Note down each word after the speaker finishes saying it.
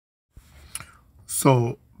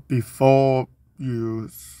So before you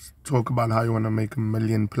talk about how you want to make $1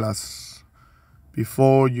 million plus,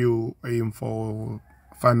 before you aim for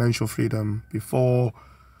financial freedom, before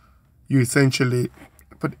you essentially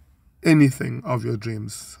put anything of your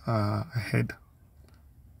dreams ahead,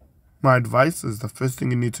 my advice is the first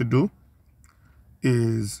thing you need to do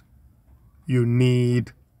is you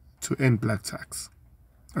need to end black tax.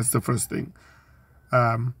 That's the first thing.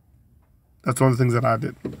 That's one of the things that I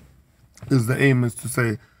did. Is the aim is to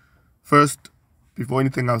say, first, before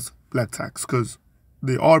anything else, black tax. Because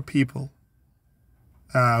there are people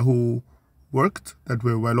who worked that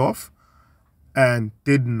were well off and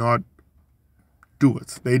did not do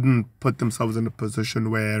it. They didn't put themselves in a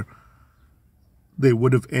position where they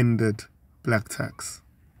would have ended black tax.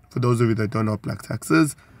 For those of you that don't know what black tax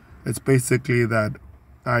is, it's basically that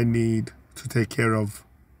I need to take care of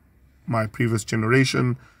my previous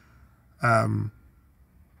generation,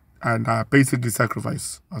 and I basically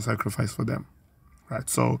sacrifice for them, right?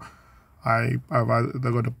 So I've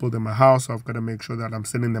either got to build them a house, or I've got to make sure that I'm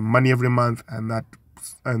sending them money every month, and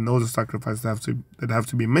those are sacrifices that have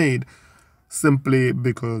to be made simply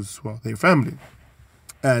because, well, they're family,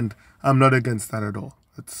 and I'm not against that at all.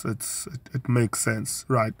 It makes sense,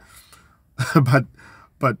 right? but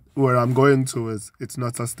where I'm going to is it's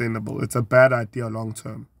not sustainable. It's a bad idea long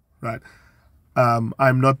term, right?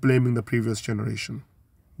 I'm not blaming the previous generation.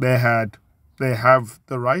 They have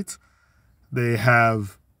the right. We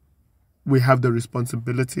have the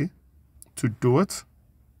responsibility to do it,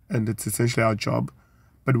 and it's essentially our job.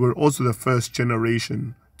 But we're also the first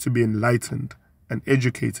generation to be enlightened and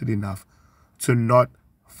educated enough to not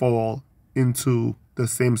fall into the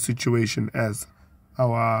same situation as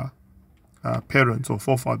our parents or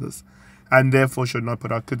forefathers, and therefore should not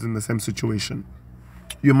put our kids in the same situation.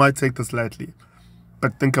 You might take this lightly,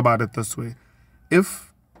 but think about it this way. If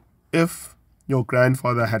your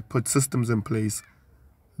grandfather had put systems in place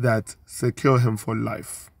that secure him for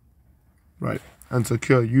life, right, and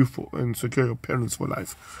secure your parents for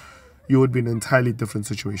life, you would be in an entirely different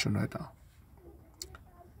situation right now.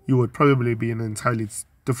 You would probably be in an entirely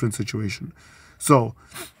different situation. So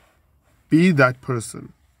be that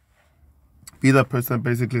person. Be that person that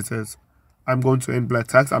basically says, I'm going to end black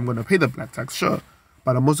tax. I'm going to pay the black tax, sure,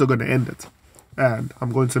 but I'm also going to end it. And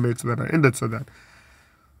I'm going to make sure that I end it so that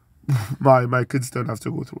my kids don't have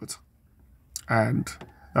to go through it. And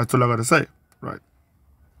that's all I got to say, right?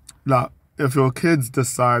 Now, if your kids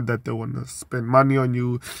decide that they want to spend money on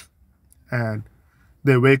you and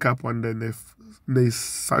they wake up one day and they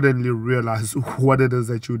suddenly realize what it is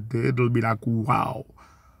that you did, it'll be like, wow,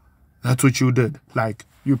 that's what you did. Like,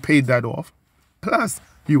 you paid that off, plus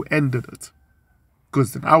you ended it.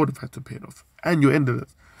 Because then I would have had to pay it off. And you ended it.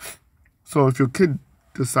 So if your kid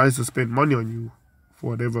decides to spend money on you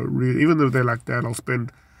for whatever reason, even if they're like, Dad, I'll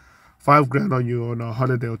spend $5,000 on you on a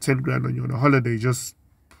holiday or $10,000 on you on a holiday just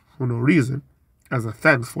for no reason, as a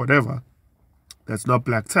thanks for whatever, that's not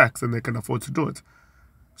black tax and they can afford to do it.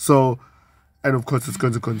 So, and of course it's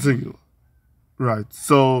going to continue, right?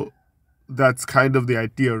 So that's kind of the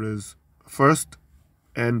idea is first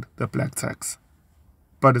end the black tax.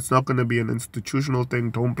 But it's not going to be an institutional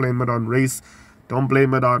thing. Don't blame it on race. Don't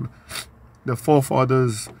blame it on the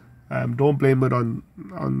forefathers. Don't blame it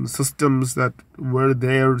on systems that were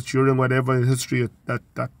there during whatever in history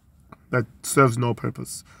that serves no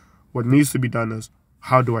purpose. What needs to be done is,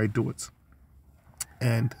 how do I do it?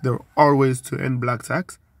 And there are ways to end black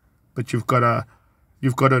tax, but you've got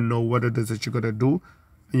to know what it is that you got to do,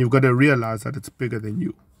 and you've got to realize that it's bigger than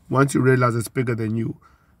you. Once you realize it's bigger than you,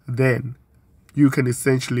 then you can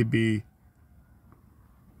essentially be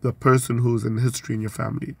the person who's in history in your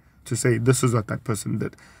family to say, this is what that person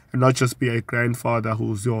did. And not just be a grandfather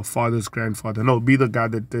who's your father's grandfather. No, be the guy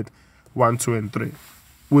that did 1, 2, and 3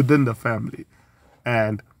 within the family.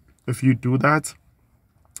 And if you do that,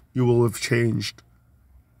 you will have changed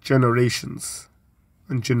generations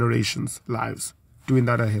and generations' lives doing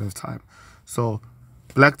that ahead of time. So,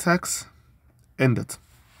 black tax, end it.